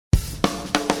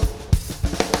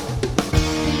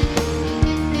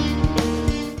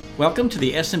Welcome to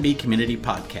the SMB Community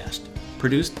Podcast,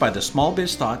 produced by the Small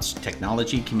Biz Thoughts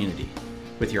technology community,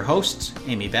 with your hosts,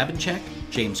 Amy Babinchak,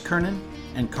 James Kernan,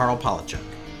 and Carl Polachuk.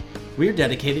 We are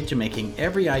dedicated to making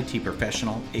every IT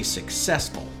professional a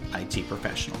successful IT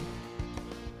professional.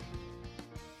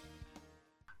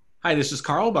 Hi, this is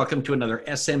Carl. Welcome to another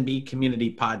SMB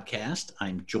Community Podcast.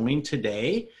 I'm joined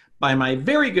today by my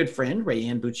very good friend,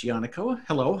 Rayanne Buccianico.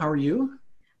 Hello, how are you?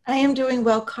 I am doing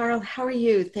well, Carl. How are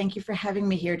you? Thank you for having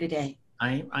me here today.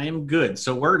 I am good.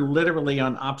 So we're literally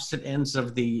on opposite ends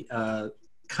of the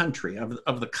country,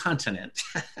 of the continent.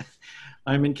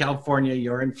 I'm in California,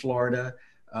 you're in Florida.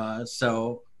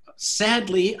 So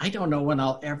sadly, I don't know when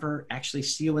I'll ever actually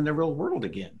see you in the real world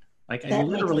again. Like, I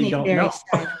literally don't know.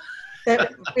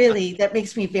 That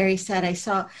makes me very sad. I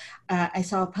saw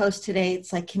a post today.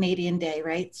 It's like Canadian Day,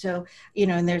 right? So,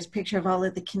 and there's a picture of all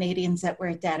of the Canadians that were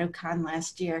at DattoCon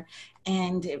last year.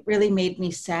 And it really made me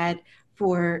sad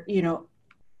for,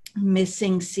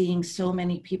 missing seeing so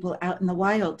many people out in the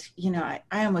wild. I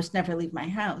almost never leave my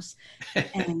house.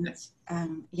 And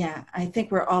I think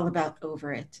we're all about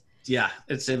over it. Yeah,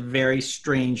 it's a very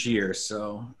strange year.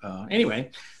 So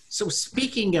anyway, so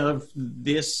speaking of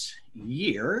this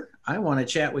year, I want to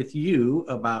chat with you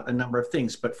about a number of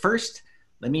things. But first,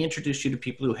 let me introduce you to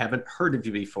people who haven't heard of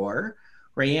you before.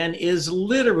 Rayanne is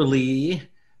literally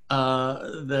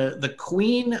the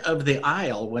queen of the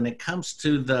aisle when it comes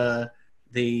to the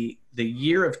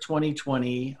year of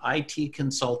 2020, IT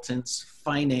consultants,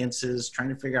 finances, trying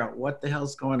to figure out what the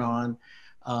hell's going on.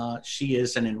 She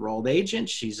is an enrolled agent.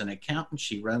 She's an accountant.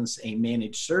 She runs a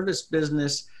managed service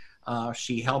business.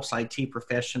 She helps IT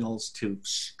professionals to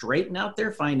straighten out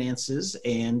their finances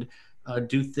and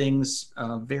do things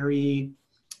very,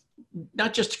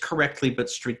 not just correctly, but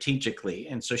strategically.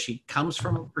 And so she comes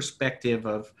from a perspective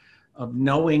of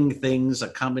knowing things, a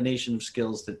combination of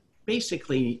skills that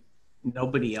basically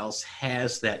nobody else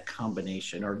has that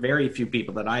combination, or very few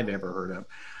people that I've ever heard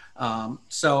of.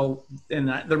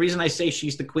 The reason I say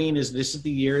she's the queen is this is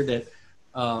the year that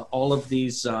all of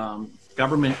these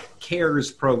government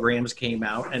CARES programs came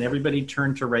out, and everybody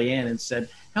turned to Rayanne and said,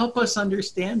 help us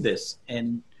understand this.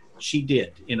 And she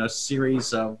did in a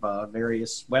series of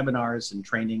various webinars and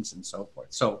trainings and so forth.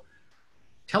 So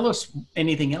tell us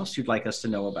anything else you'd like us to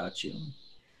know about you.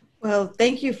 Well,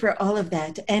 thank you for all of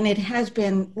that. And it has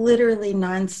been literally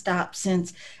nonstop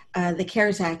since the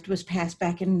CARES Act was passed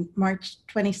back in March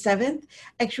 27th.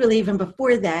 Actually, even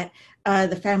before that,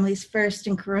 the Families First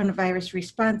and Coronavirus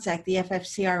Response Act, the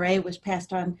FFCRA, was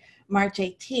passed on March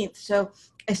 18th. So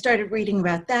I started reading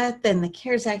about that. Then the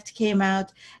CARES Act came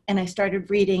out, and I started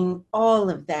reading all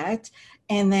of that.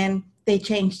 And then they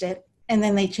changed it, and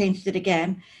then they changed it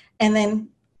again. And then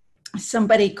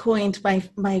somebody coined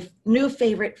my new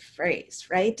favorite phrase,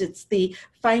 right? It's the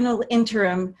final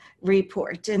interim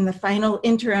report and the final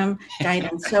interim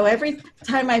guidance. So every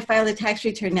time I file a tax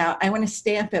return now, I want to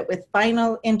stamp it with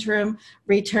final interim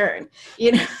return,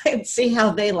 and see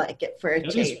how they like it for a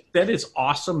change. That is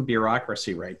awesome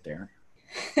bureaucracy right there.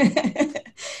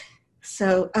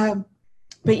 So,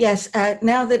 but yes,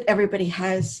 now that everybody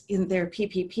has in their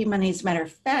PPP money, as a matter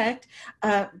of fact,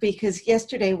 because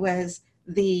yesterday was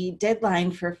the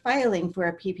deadline for filing for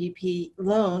a PPP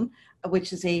loan,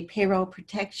 which is a payroll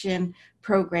protection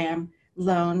program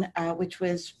loan, which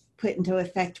was put into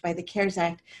effect by the CARES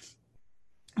Act.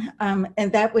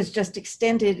 And that was just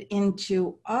extended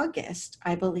into August,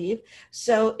 I believe.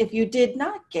 So if you did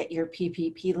not get your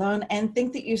PPP loan and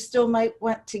think that you still might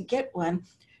want to get one,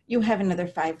 you have another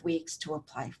 5 weeks to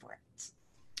apply for it.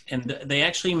 And they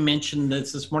actually mentioned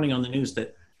this morning on the news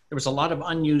that there was a lot of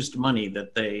unused money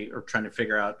that they are trying to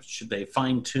figure out, should they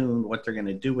fine tune what they're going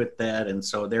to do with that? And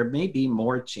so there may be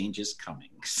more changes coming.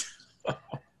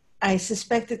 I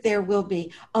suspect that there will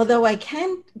be, although I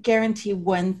can guarantee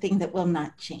one thing that will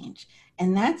not change,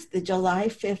 and that's the July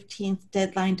 15th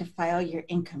deadline to file your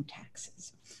income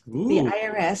taxes. Ooh. The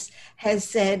IRS has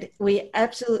said we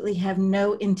absolutely have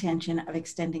no intention of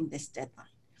extending this deadline.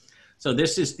 So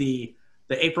this is the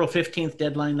April 15th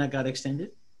deadline that got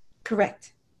extended?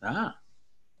 Correct.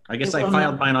 I guess I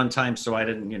filed mine on time, so I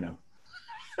didn't,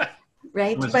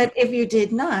 Right, but if you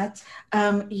did not,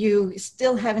 you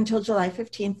still have until July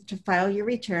 15th to file your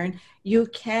return. You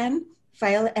can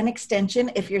file an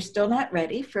extension if you're still not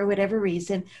ready for whatever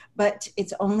reason, but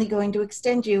it's only going to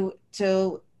extend you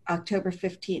till October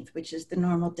 15th, which is the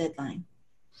normal deadline.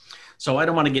 So I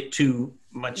don't want to get too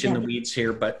much in the weeds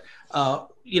here, but,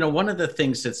 one of the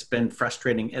things that's been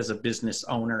frustrating as a business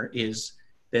owner is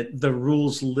that the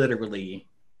rules literally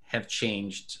have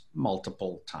changed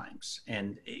multiple times.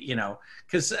 And,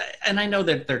 and I know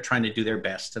that they're trying to do their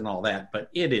best and all that, but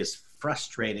it is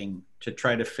frustrating to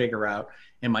try to figure out,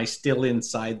 am I still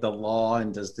inside the law,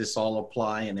 and does this all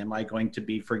apply, and am I going to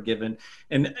be forgiven?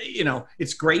 And,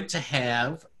 it's great to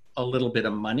have a little bit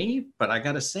of money, but I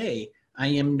got to say, I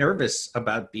am nervous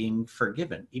about being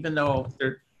forgiven, even though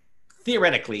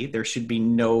theoretically there should be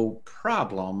no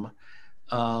problem,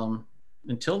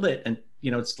 until that, and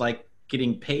it's like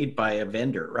getting paid by a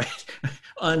vendor, right?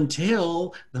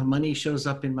 Until the money shows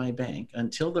up in my bank,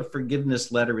 until the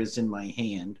forgiveness letter is in my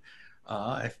hand,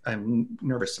 I'm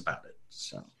nervous about it.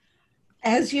 So,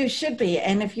 as you should be.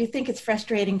 And if you think it's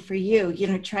frustrating for you,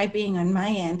 try being on my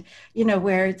end,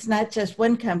 where it's not just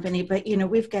one company, but,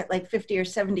 we've got like 50 or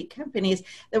 70 companies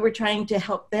that we're trying to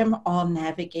help them all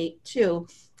navigate too.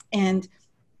 And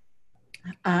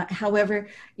however,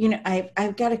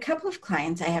 I've got a couple of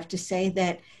clients, I have to say,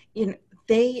 that,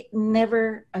 they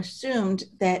never assumed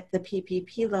that the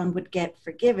PPP loan would get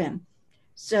forgiven.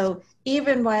 So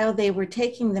even while they were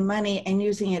taking the money and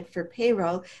using it for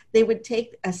payroll, they would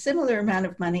take a similar amount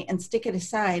of money and stick it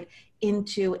aside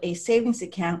into a savings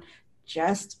account,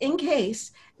 just in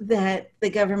case that the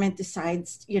government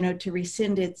decides, to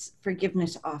rescind its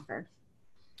forgiveness offer.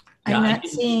 Yeah, I'm not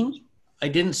seeing... I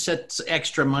didn't set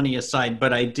extra money aside,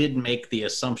 but I did make the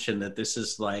assumption that this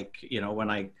is like,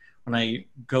 when I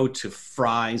go to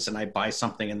Fry's and I buy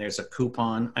something and there's a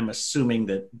coupon, I'm assuming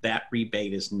that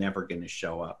rebate is never going to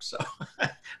show up. So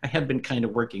I have been kind of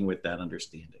working with that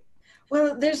understanding.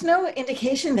 Well, there's no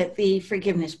indication that the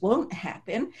forgiveness won't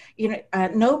happen.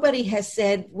 Nobody has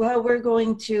said, well, we're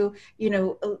going to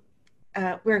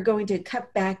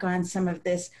cut back on some of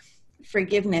this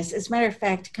forgiveness. As a matter of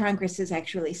fact, Congress has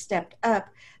actually stepped up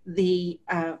the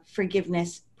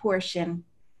forgiveness portion,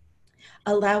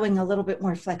 allowing a little bit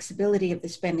more flexibility of the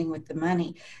spending with the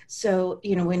money. So,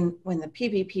 when the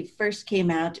PPP first came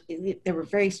out, there were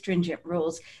very stringent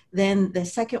rules. Then the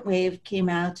second wave came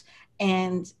out,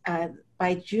 and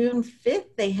by June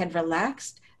 5th, they had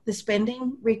relaxed the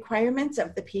spending requirements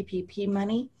of the PPP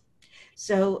money.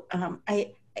 So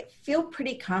I feel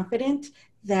pretty confident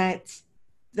that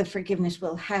the forgiveness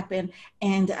will happen,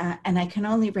 and I can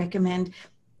only recommend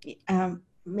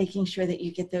making sure that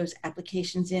you get those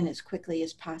applications in as quickly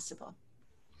as possible.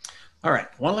 All right,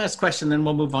 one last question, then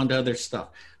we'll move on to other stuff.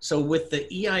 So with the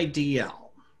EIDL,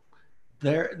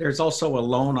 there's also a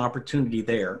loan opportunity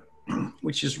there,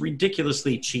 which is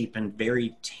ridiculously cheap and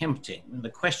very tempting. And the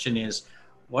question is,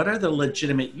 what are the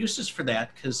legitimate uses for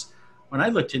that? Because when I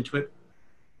looked into it,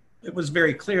 it was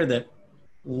very clear that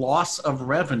loss of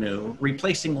revenue,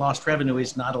 replacing lost revenue,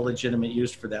 is not a legitimate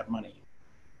use for that money.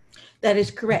 That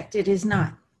is correct. It is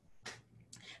not.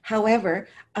 However,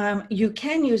 you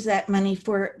can use that money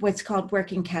for what's called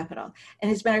working capital. And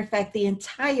as a matter of fact, the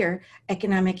entire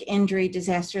economic injury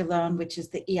disaster loan, which is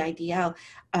the EIDL,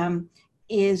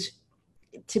 is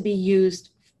to be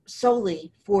used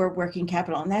solely for working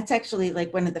capital. And that's actually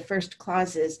like one of the first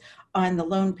clauses on the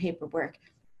loan paperwork,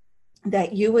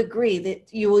 that you agree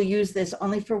that you will use this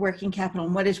only for working capital.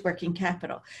 And what is working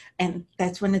capital? And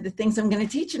that's one of the things I'm going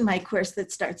to teach in my course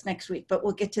that starts next week, but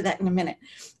we'll get to that in a minute.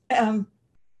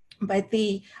 But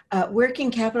the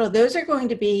working capital, those are going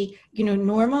to be,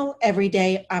 normal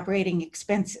everyday operating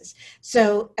expenses.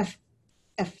 So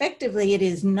effectively, it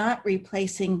is not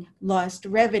replacing lost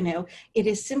revenue. It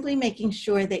is simply making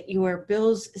sure that your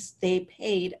bills stay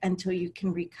paid until you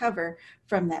can recover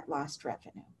from that lost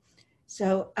revenue.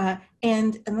 So,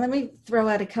 and let me throw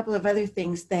out a couple of other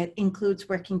things that includes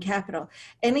working capital.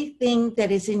 Anything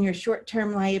that is in your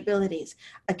short-term liabilities,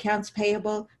 accounts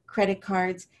payable, credit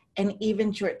cards, and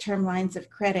even short-term lines of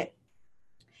credit,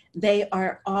 they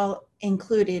are all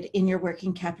included in your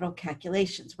working capital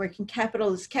calculations. Working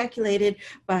capital is calculated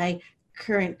by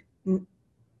current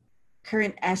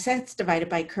assets divided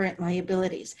by current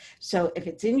liabilities. So if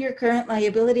it's in your current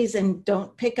liabilities, and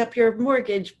don't pick up your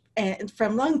mortgage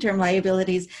from long-term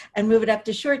liabilities and move it up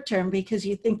to short-term because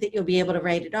you think that you'll be able to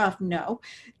write it off. No,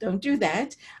 don't do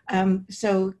that.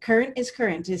 So current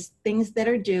is things that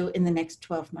are due in the next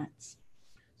 12 months.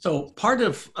 So part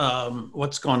of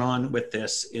what's going on with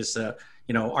this is,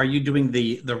 are you doing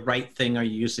the right thing? Are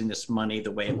you using this money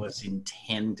the way it was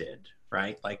intended,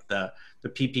 right? Like the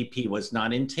PPP was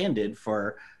not intended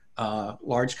for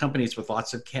large companies with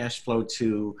lots of cash flow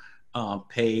to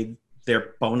pay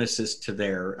their bonuses to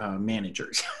their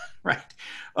managers, right?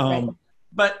 Right.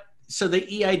 But so the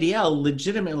EIDL,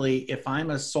 legitimately, if I'm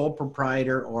a sole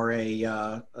proprietor or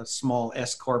a small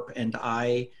S corp, and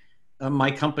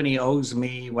my company owes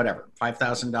me whatever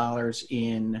 $5,000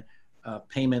 in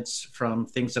payments from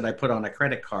things that I put on a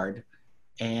credit card,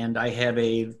 and I have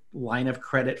a line of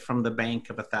credit from the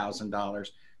bank of $1,000.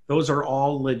 Those are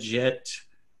all legit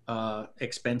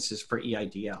expenses for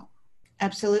EIDL.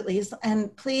 Absolutely.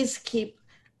 And please keep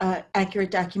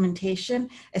accurate documentation,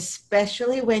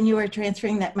 especially when you are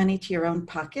transferring that money to your own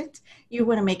pocket. You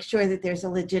want to make sure that there's a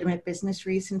legitimate business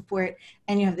reason for it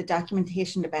and you have the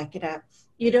documentation to back it up.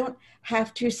 You don't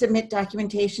have to submit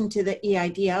documentation to the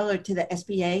EIDL or to the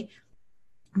SBA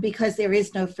because there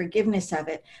is no forgiveness of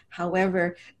it.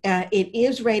 However, it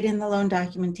is right in the loan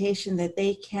documentation that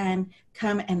they can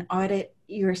come and audit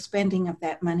your spending of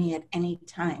that money at any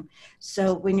time.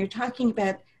 So when you're talking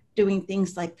about doing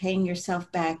things like paying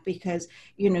yourself back because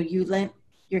you lent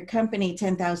your company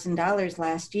 $10,000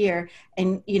 last year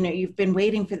and you've been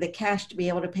waiting for the cash to be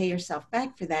able to pay yourself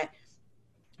back for that,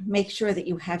 make sure that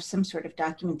you have some sort of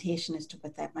documentation as to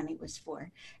what that money was for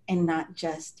and not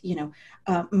just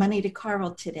money to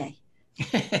Carl today.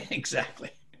 Exactly.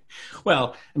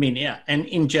 Well, I mean, yeah, and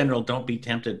in general, don't be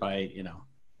tempted by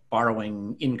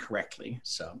borrowing incorrectly.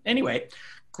 So anyway,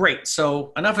 great.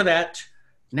 So enough of that.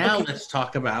 Now let's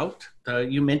talk about,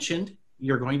 you mentioned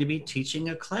you're going to be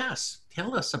teaching a class.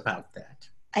 Tell us about that.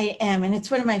 I am, and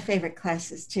it's one of my favorite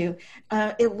classes too.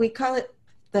 We call it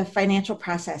the financial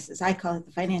processes. I call it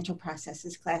the financial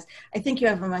processes class. I think you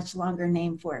have a much longer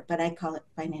name for it, but I call it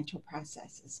financial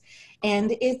processes.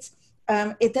 And it's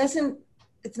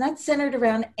not centered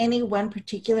around any one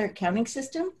particular accounting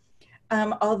system,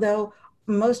 although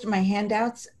most of my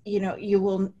handouts, you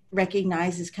will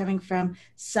recognize is coming from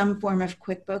some form of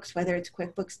QuickBooks, whether it's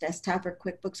QuickBooks Desktop or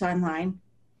QuickBooks Online.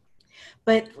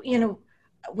 But,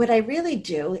 what I really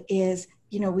do is,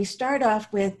 we start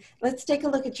off with, let's take a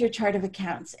look at your chart of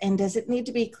accounts and does it need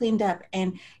to be cleaned up?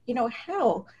 And,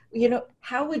 how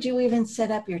would you even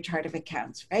set up your chart of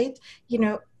accounts, right?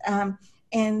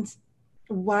 And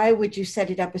why would you set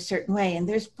it up a certain way? And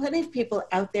there's plenty of people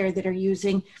out there that are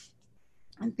using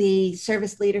the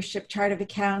Service Leadership chart of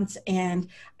accounts. And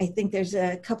I think there's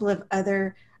a couple of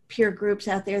other peer groups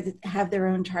out there that have their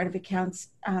own chart of accounts.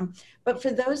 But for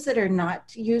those that are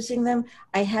not using them,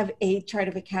 I have a chart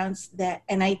of accounts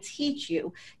and I teach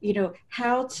you,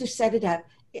 how to set it up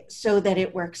so that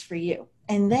it works for you.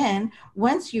 And then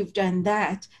once you've done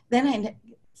that, then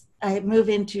I move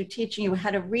into teaching you how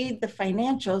to read the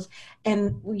financials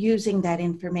and using that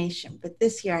information. But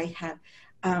this year I have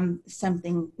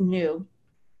something new.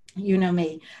 You know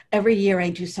me, every year I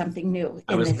do something new.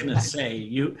 I was going to say,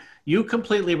 you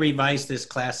completely revise this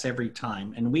class every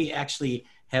time. And we actually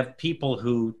have people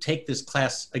who take this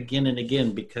class again and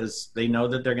again because they know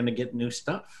that they're going to get new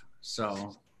stuff.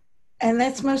 So. And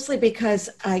that's mostly because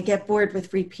I get bored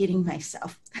with repeating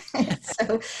myself.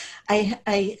 So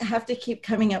I have to keep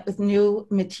coming up with new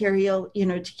material,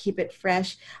 to keep it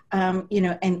fresh,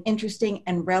 and interesting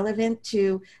and relevant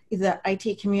to the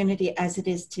IT community as it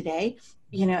is today.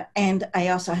 And I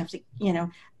also have to,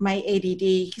 my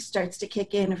ADD starts to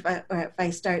kick in if I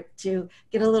start to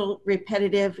get a little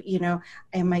repetitive,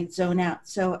 I might zone out.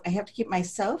 So I have to keep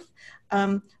myself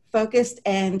focused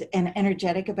and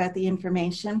energetic about the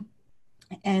information.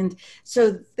 And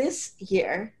so this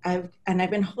year, I've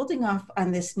been holding off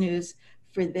on this news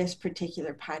for this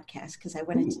particular podcast because I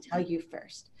wanted to tell you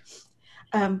first.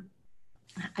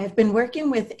 I've been working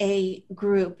with a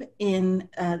group in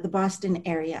the Boston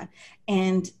area,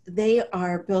 and they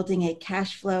are building a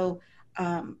cash flow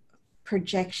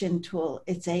projection tool.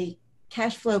 It's a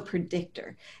cash flow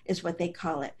predictor is what they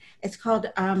call it. It's called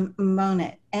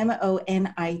Monit,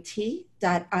 MONIT.io.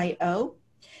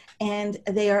 And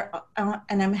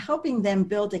and I'm helping them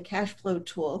build a cash flow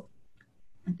tool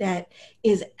that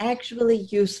is actually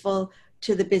useful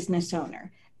to the business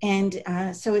owner. And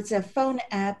so it's a phone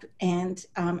app, and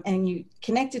you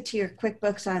connect it to your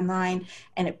QuickBooks Online,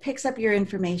 and it picks up your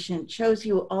information, shows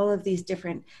you all of these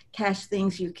different cash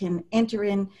things. You can enter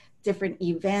in different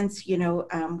events,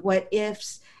 what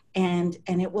ifs, and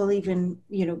it will even,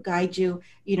 guide you,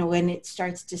 when it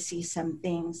starts to see some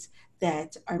things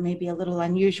that are maybe a little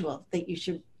unusual that you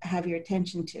should have your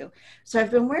attention to. So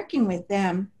I've been working with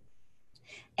them,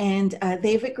 and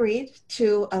they've agreed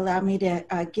to allow me to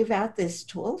give out this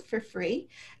tool for free,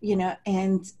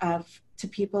 and to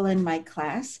people in my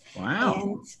class.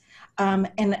 Wow.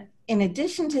 And in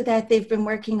addition to that, they've been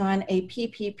working on a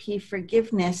PPP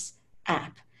forgiveness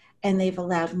app, and they've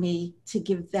allowed me to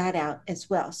give that out as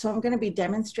well. So I'm going to be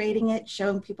demonstrating it,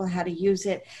 showing people how to use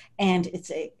it, and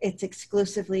it's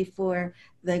exclusively for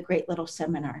the Great Little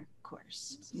Seminar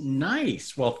course.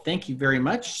 Nice. Well, thank you very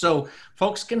much. So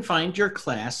folks can find your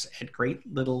class at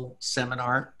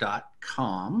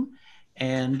greatlittleseminar.com.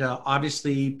 And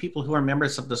obviously, people who are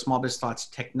members of the Small Biz Thoughts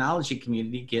technology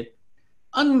community get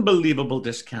unbelievable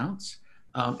discounts.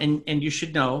 And you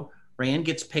should know, Rand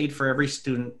gets paid for every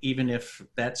student, even if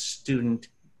that student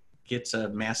gets a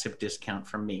massive discount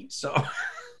from me. So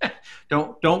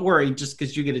don't worry, just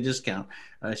because you get a discount,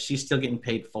 she's still getting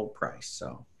paid full price.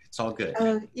 So it's all good.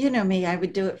 Oh, you know me, I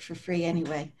would do it for free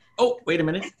anyway. Oh, wait a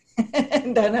minute.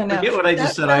 No. Forget what I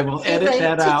just said. I will edit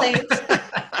that out.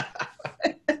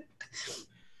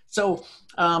 So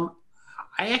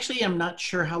I actually am not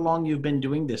sure how long you've been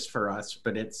doing this for us,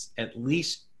 but it's at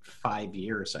least 5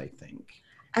 years, I think.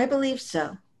 I believe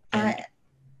so. I'm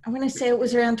going to say it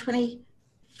was around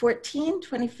 2014,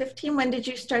 2015. When did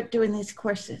you start doing these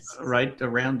courses? Right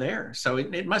around there. So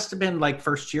it must have been like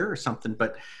first year or something.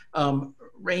 But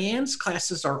Rayanne's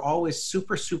classes are always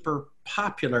super, super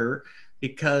popular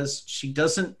because she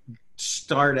doesn't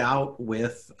start out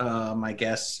with, I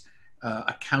guess,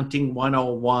 accounting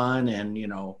 101 and, you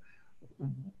know,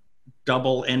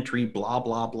 double entry, blah,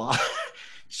 blah, blah.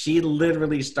 She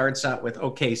literally starts out with,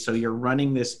 okay, so you're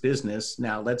running this business.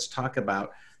 Now let's talk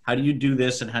about how do you do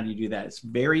this and how do you do that? It's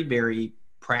very, very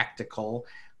practical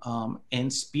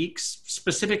and speaks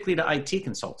specifically to IT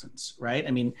consultants, right?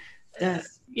 I mean,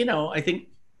 Yes. You know, I think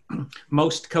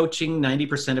most coaching,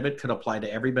 90% of it could apply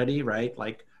to everybody, right?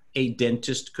 Like a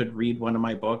dentist could read one of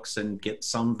my books and get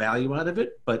some value out of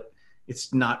it, but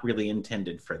it's not really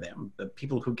intended for them. The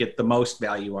people who get the most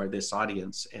value are this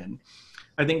audience. And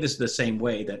I think this is the same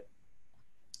way, that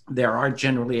there are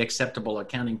generally acceptable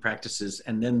accounting practices,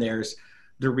 and then there's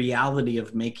the reality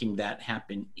of making that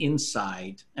happen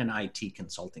inside an IT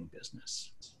consulting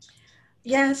business.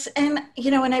 Yes. And, you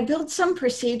know, and I build some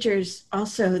procedures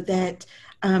also that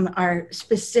are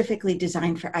specifically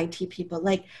designed for IT people.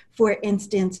 Like, for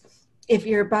instance, if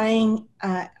you're buying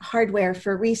hardware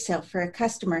for resale for a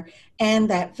customer and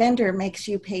that vendor makes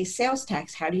you pay sales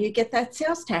tax, how do you get that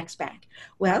sales tax back?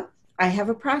 Well, I have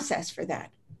a process for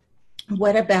that.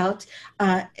 What about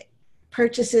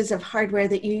purchases of hardware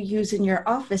that you use in your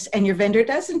office and your vendor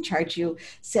doesn't charge you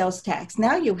sales tax?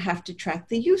 Now you have to track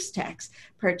the use tax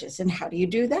purchase. And how do you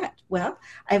do that? Well,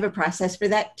 I have a process for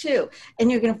that too.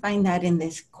 And you're going to find that in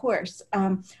this course.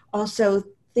 Also,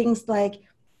 things like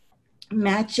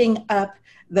matching up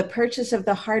the purchase of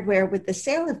the hardware with the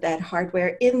sale of that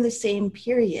hardware in the same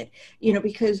period, you know,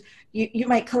 because you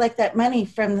might collect that money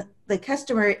from the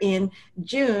customer in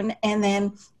June, and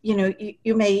then, you know,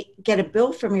 you may get a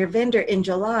bill from your vendor in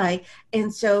July.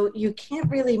 And so you can't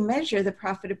really measure the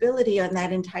profitability on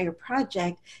that entire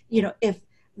project. You know, if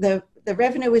the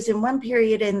revenue is in one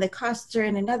period and the costs are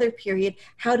in another period,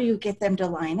 how do you get them to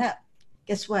line up?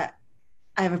 Guess what?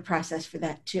 I have a process for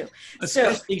that too.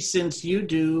 Especially since you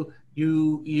do,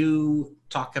 you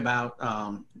talk about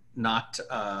not,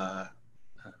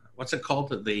 what's it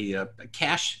called? The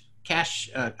cash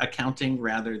accounting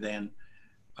rather than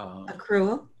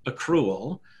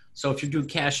accrual. So if you do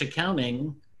cash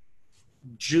accounting,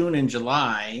 June and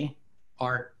July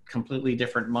are completely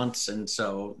different months, and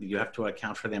so you have to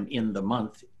account for them in the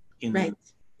month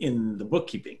in the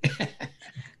bookkeeping.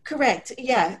 Correct.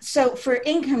 Yeah. So for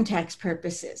income tax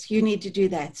purposes, you need to do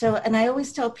that. So, and I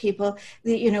always tell people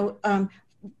that, you know,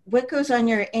 what goes on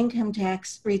your income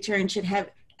tax return should have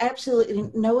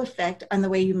absolutely no effect on the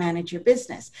way you manage your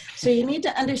business. So you need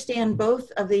to understand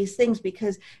both of these things,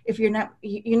 because if you're not,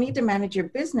 you need to manage your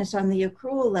business on the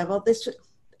accrual level.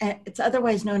 It's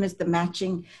otherwise known as the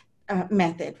matching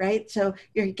method, right? So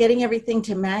you're getting everything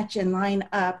to match and line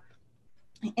up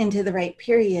into the right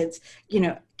periods. You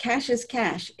know, cash is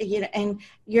cash, you know, and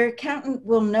your accountant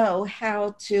will know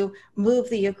how to move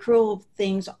the accrual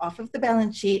things off of the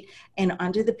balance sheet and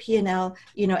onto the P&L,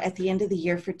 you know, at the end of the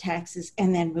year for taxes,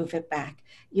 and then move it back,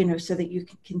 you know, so that you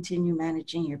can continue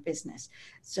managing your business.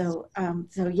 So,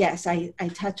 so yes, I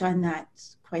touch on that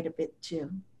quite a bit too.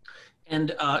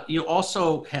 And you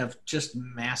also have just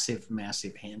massive,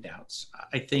 massive handouts.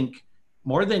 I think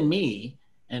more than me,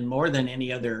 and more than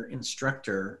any other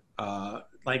instructor,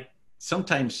 like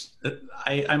sometimes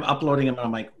I'm uploading them and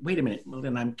I'm like, wait a minute, well,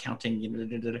 then I'm counting, you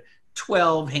know,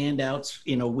 12 handouts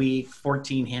in a week,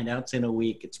 14 handouts in a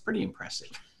week. It's pretty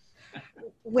impressive.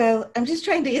 Well, I'm just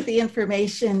trying to get the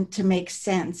information to make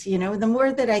sense. You know, the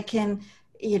more that I can,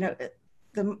 you know,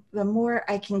 the more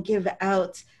I can give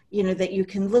out, you know, that you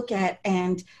can look at,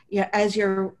 and, you know, as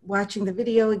you're watching the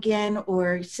video again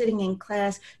or sitting in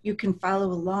class, you can follow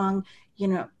along. You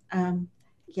know,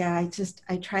 yeah,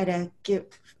 I try to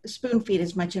spoon feed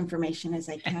as much information as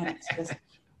I can.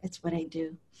 It's what I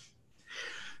do.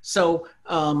 So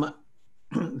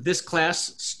this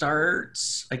class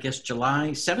starts, I guess,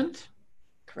 July 7th?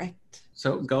 Correct.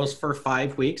 So it goes for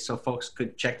 5 weeks. So folks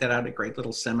could check that out at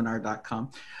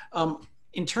greatlittleseminar.com.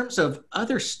 In terms of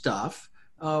other stuff,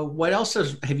 what else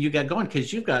have you got going?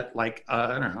 Because you've got like, I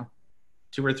don't know,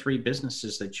 2 or 3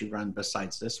 businesses that you run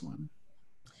besides this one.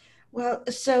 Well,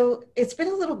 so it's been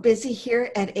a little busy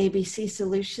here at ABC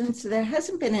Solutions. So there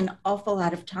hasn't been an awful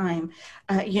lot of time.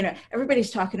 Everybody's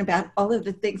talking about all of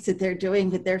the things that they're doing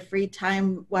with their free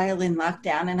time while in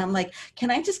lockdown. And I'm like,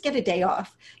 can I just get a day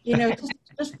off?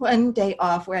 Just one day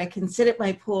off where I can sit at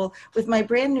my pool with my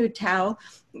brand new towel,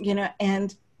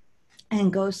 and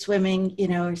go swimming,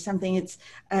 or something. It's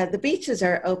the beaches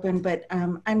are open, but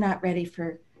I'm not ready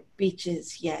for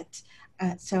beaches yet.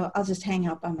 So I'll just hang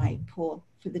out by my pool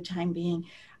for the time being.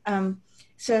 Um,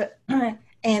 so,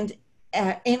 and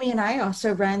Amy and I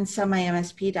also run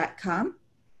SemiMSP.com.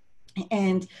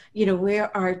 And, we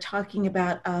are talking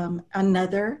about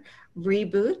another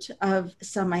reboot of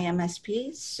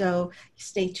SemiMSP. So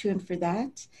stay tuned for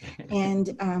that.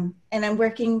 And I'm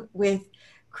working with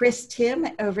Chris Tim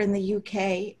over in the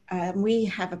UK. We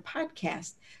have a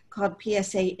podcast called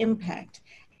PSA Impact.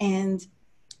 And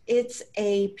it's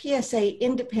a PSA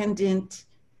independent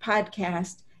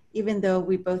podcast, even though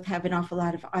we both have an awful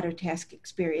lot of Autotask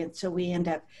experience. So we end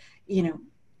up,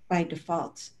 by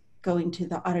default, going to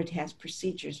the Autotask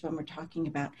procedures when we're talking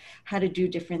about how to do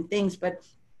different things. But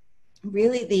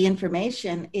really the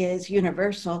information is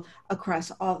universal across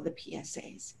all the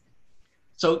PSAs.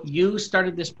 So you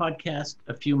started this podcast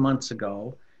a few months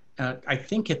ago, I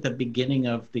think at the beginning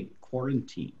of the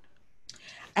quarantine.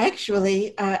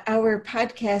 Actually, our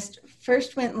podcast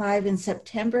first went live in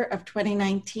September of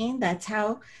 2019. That's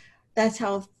how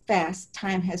fast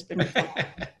time has been.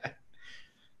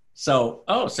 So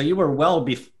you were well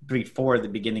before the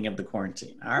beginning of the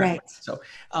quarantine. All right. So,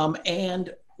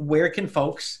 and where can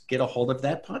folks get a hold of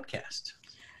that podcast?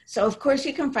 So, of course,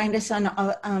 you can find us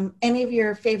on any of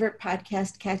your favorite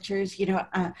podcast catchers.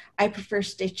 I prefer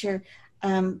Stitcher.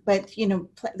 But,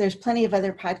 there's plenty of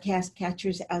other podcast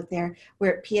catchers out there.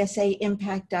 We're at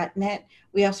psaimpact.net.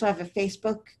 We also have a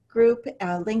Facebook group,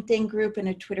 a LinkedIn group, and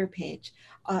a Twitter page.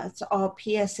 It's all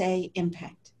PSA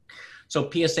Impact. So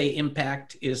PSA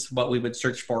Impact is what we would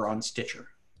search for on Stitcher.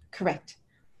 Correct.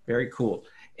 Very cool.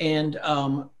 And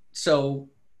so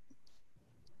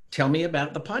tell me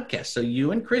about the podcast. So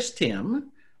you and Chris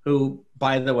Tim, who,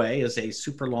 by the way, is a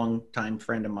super long time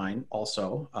friend of mine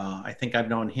also. I think I've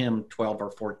known him 12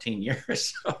 or 14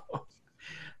 years.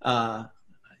 So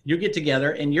you get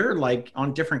together and you're like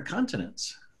on different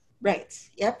continents. Right.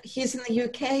 Yep. He's in the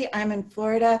UK. I'm in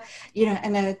Florida,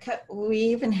 and we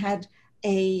even had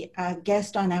a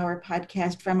guest on our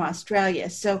podcast from Australia.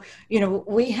 So,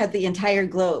 we had the entire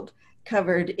globe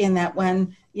covered in that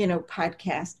one,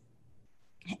 podcast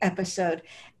episode.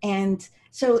 And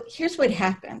so here's what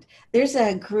happened. There's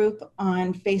a group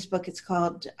on Facebook. It's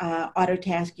called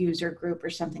Autotask User Group or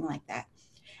something like that.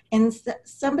 And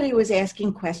somebody was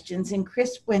asking questions, and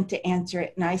Chris went to answer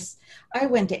it, and I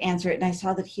went to answer it, and I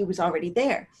saw that he was already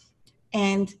there.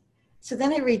 And so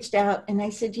then I reached out and I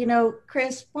said,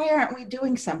 Chris, why aren't we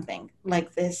doing something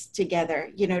like this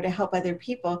together, to help other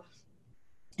people?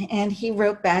 And he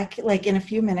wrote back like in a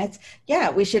few minutes,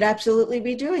 yeah, we should absolutely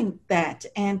be doing that.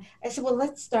 And I said, well,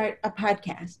 let's start a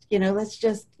podcast, let's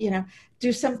just,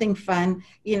 do something fun,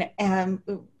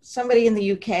 somebody in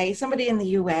the UK, somebody in the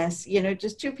US,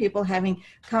 just two people having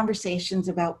conversations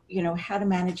about, how to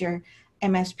manage your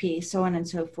MSP, so on and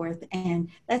so forth. And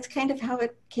that's kind of how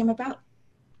it came about.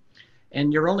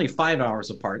 And you're only 5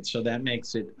 hours apart, so that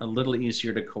makes it a little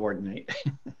easier to coordinate.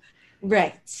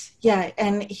 Right. Yeah.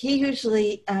 And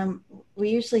we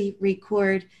usually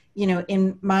record,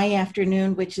 in my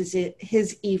afternoon, which is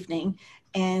his evening.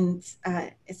 And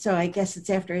so I guess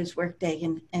it's after his work day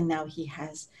and now he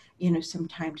has, some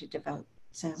time to devote.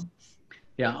 So.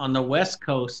 Yeah. On the West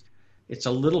Coast, it's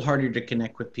a little harder to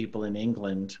connect with people in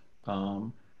England. Yeah.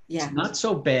 It's not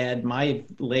so bad. My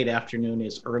late afternoon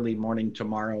is early morning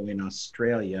tomorrow in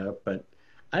Australia, but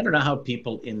I don't know how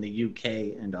people in the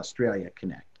UK and Australia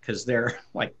connect, because they're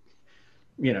like,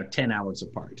 10 hours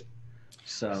apart.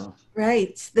 So.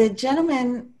 Right. The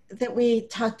gentleman that we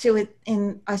talked to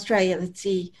in Australia, let's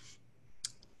see,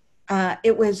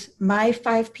 it was my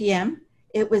 5 p.m.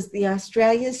 It was the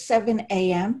Australia's 7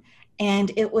 a.m.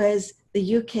 and it was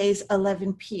the UK's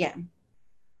 11 p.m.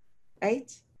 Right?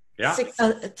 Yeah.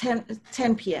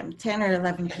 10 p.m., 10 or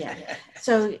 11 p.m.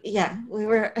 So yeah, we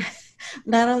were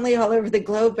not only all over the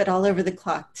globe, but all over the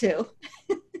clock too.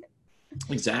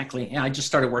 Exactly. Yeah, I just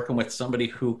started working with somebody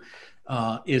who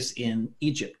is in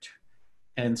Egypt.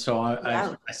 And so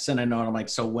I sent a note. I'm like,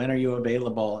 so when are you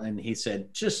available? And he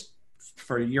said, just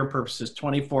for your purposes,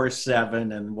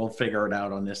 24/7, and we'll figure it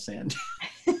out on this end.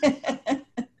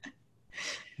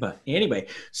 But anyway,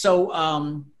 so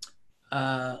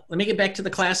let me get back to the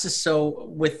classes. So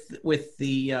with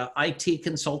the IT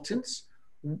consultants,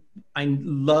 I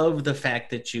love the fact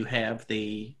that you have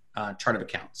the chart of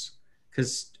accounts,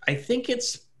 because I think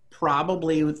it's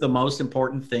probably the most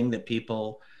important thing that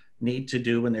people need to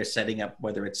do when they're setting up,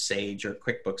 whether it's Sage or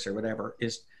QuickBooks or whatever,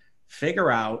 is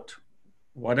figure out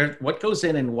what goes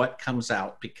in and what comes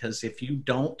out. Because if you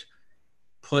don't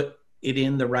put it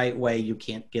in the right way, you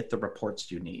can't get the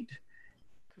reports you need.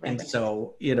 Right. And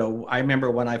so, I remember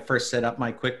when I first set up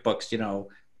my QuickBooks,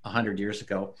 100 years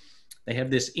ago, they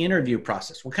have this interview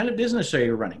process. What kind of business are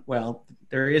you running? Well,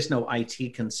 there is no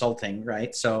IT consulting,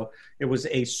 right? So it was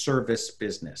a service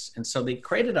business. And so they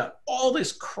created all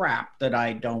this crap that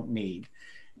I don't need.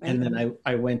 Right. And then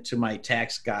I went to my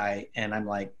tax guy and I'm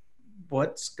like,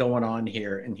 what's going on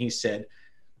here? And he said,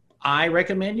 I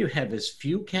recommend you have as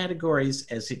few categories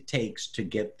as it takes to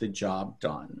get the job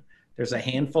done. There's a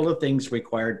handful of things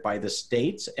required by the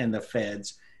states and the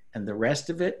feds, and the rest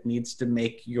of it needs to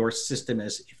make your system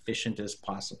as efficient as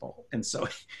possible. And so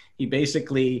he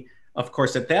basically, of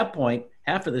course, at that point,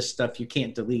 half of this stuff you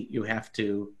can't delete. You have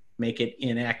to make it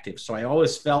inactive. So I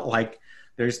always felt like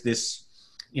there's this,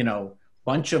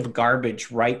 bunch of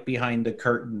garbage right behind the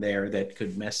curtain there that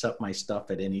could mess up my stuff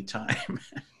at any time.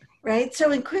 Right.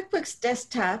 So in QuickBooks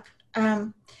Desktop,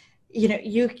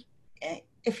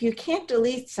 if you can't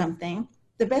delete something,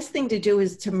 the best thing to do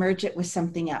is to merge it with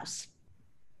something else.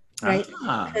 Right?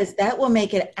 Because that will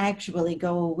make it actually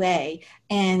go away.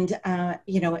 And,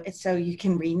 so you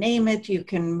can rename it, you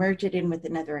can merge it in with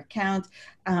another account,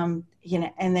 and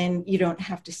then you don't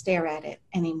have to stare at it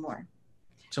anymore.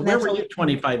 So where were you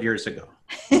 25 years ago?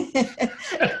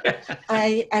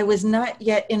 I was not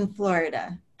yet in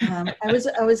Florida. I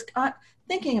was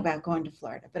thinking about going to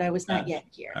Florida, but I was not yet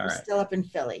here. I was still up in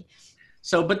Philly.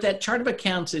 So, but that chart of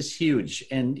accounts is huge.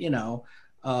 And,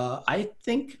 I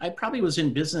think I probably was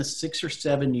in business 6 or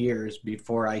 7 years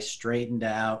before I straightened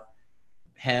out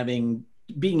making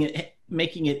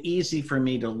it easy for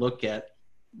me to look at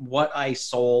what I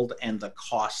sold and the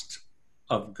cost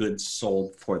of goods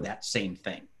sold for that same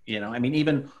thing.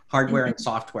 Even hardware and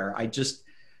software,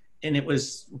 and it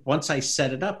was, once I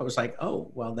set it up, I was like,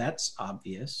 oh, well, that's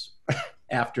obvious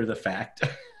after the fact.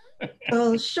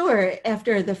 Well, sure.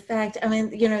 After the fact,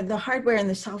 the hardware and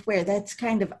the software, that's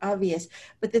kind of obvious.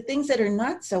 But the things that are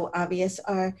not so obvious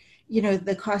are,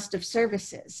 the cost of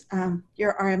services,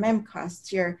 your RMM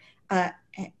costs, your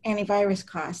antivirus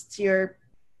costs, your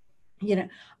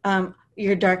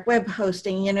dark web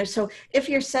hosting, so if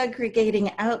you're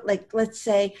segregating out, like, let's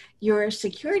say your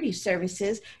security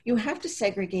services, you have to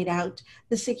segregate out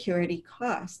the security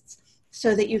costs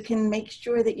so that you can make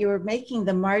sure that you're making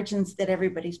the margins that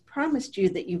everybody's promised you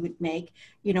that you would make,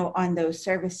 on those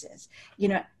services,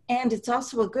 and it's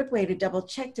also a good way to double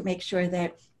check to make sure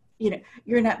that,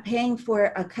 you're not paying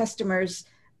for a customer's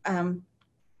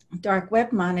dark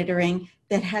web monitoring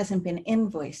that hasn't been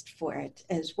invoiced for it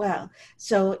as well.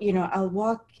 So, I'll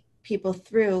walk people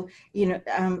through,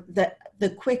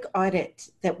 the quick audit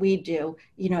that we do,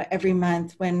 every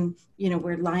month when,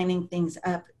 we're lining things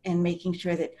up and making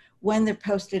sure that, one, they're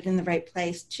posted in the right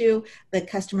place, 2, the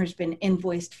customer's been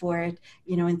invoiced for it,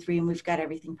 and 3, and we've got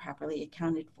everything properly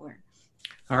accounted for.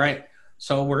 All right.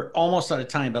 So we're almost out of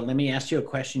time, but let me ask you a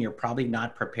question you're probably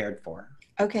not prepared for.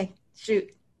 Okay,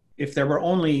 shoot. If there were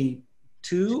only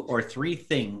 2 or 3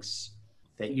 things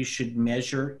that you should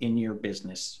measure in your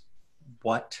business,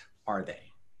 what are they?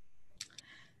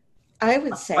 I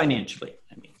would say financially.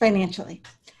 Financially,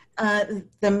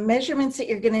 the measurements that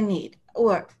you're going to need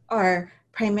are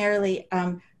primarily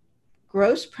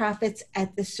gross profits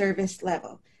at the service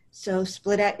level. So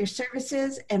split out your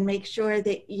services and make sure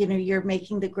that you're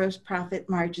making the gross profit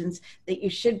margins that you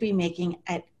should be making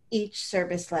at each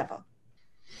service level.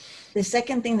 The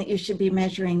second thing that you should be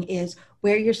measuring is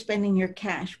where you're spending your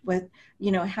cash,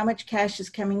 how much cash is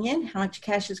coming in, how much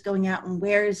cash is going out, and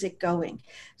where is it going?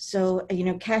 So,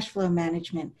 cash flow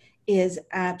management is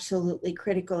absolutely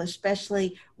critical,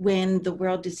 especially when the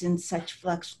world is in such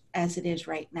flux as it is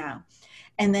right now.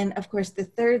 And then, of course, the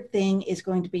third thing is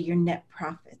going to be your net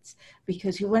profits,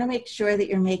 because you want to make sure that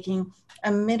you're making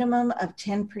a minimum of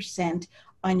 10%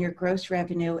 on your gross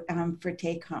revenue for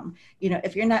take home.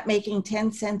 If you're not making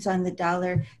 10 cents on the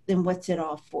dollar, then what's it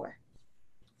all for?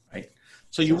 Right.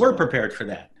 So you were prepared for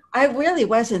that. I really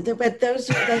wasn't, but that's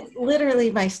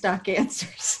literally my stock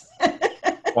answers.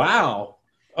 Wow.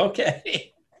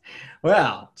 Okay.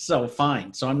 Well, so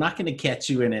fine. So I'm not going to catch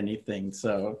you in anything.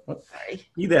 So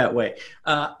be that way.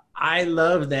 I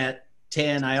love that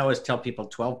 10. I always tell people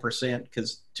 12%,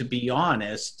 because to be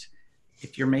honest,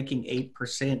 if you're making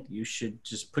 8%, you should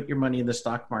just put your money in the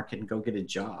stock market and go get a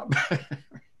job.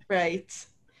 Right.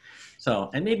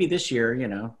 So, and maybe this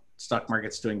year, stock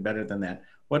market's doing better than that.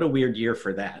 What a weird year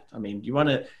for that. I mean, you want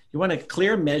a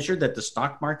clear measure that the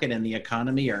stock market and the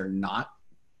economy are not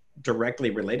directly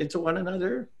related to one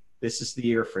another? This is the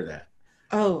year for that.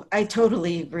 Oh, I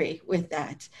totally agree with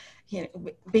that.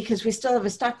 Because we still have a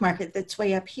stock market that's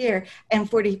way up here and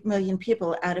 40 million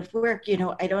people out of work.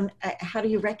 How do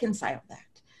you reconcile that?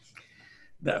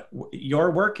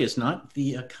 Your work is not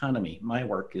the economy. My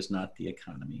work is not the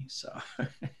economy. So,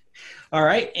 all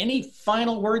right. Any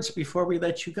final words before we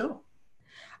let you go?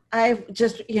 I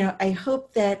just, I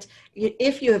hope that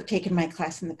if you have taken my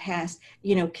class in the past,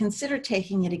 consider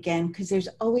taking it again, because there's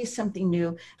always something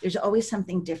new. There's always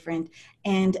something different.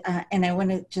 And I want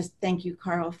to just thank you,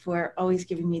 Carl, for always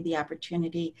giving me the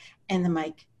opportunity and the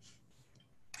mic.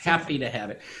 Happy to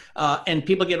have it. And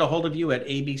people get a hold of you at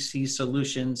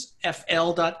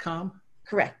abcsolutionsfl.com?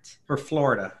 Correct. For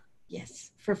Florida.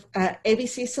 Yes, for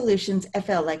ABC Solutions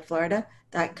FL, like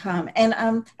Florida.com.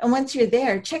 And once you're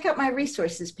there, check out my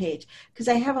resources page, because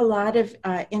I have a lot of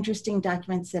interesting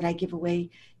documents that I give away,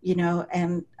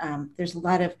 and there's a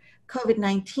lot of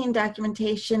COVID-19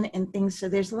 documentation and things. So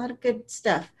there's a lot of good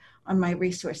stuff on my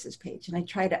resources page, and I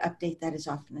try to update that as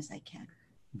often as I can.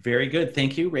 Very good.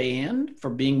 Thank you, Rayanne, for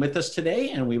being with us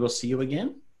today, and we will see you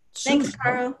again soon. Thanks,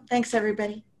 Carl. Thanks,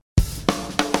 everybody.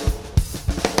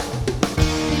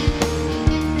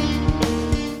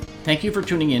 Thank you for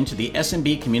tuning in to the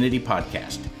SMB Community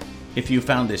Podcast. If you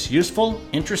found this useful,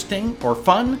 interesting, or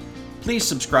fun, please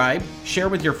subscribe, share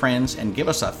with your friends, and give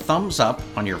us a thumbs up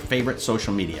on your favorite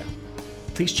social media.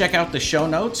 Please check out the show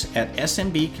notes at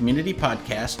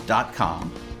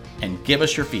smbcommunitypodcast.com and give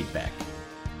us your feedback.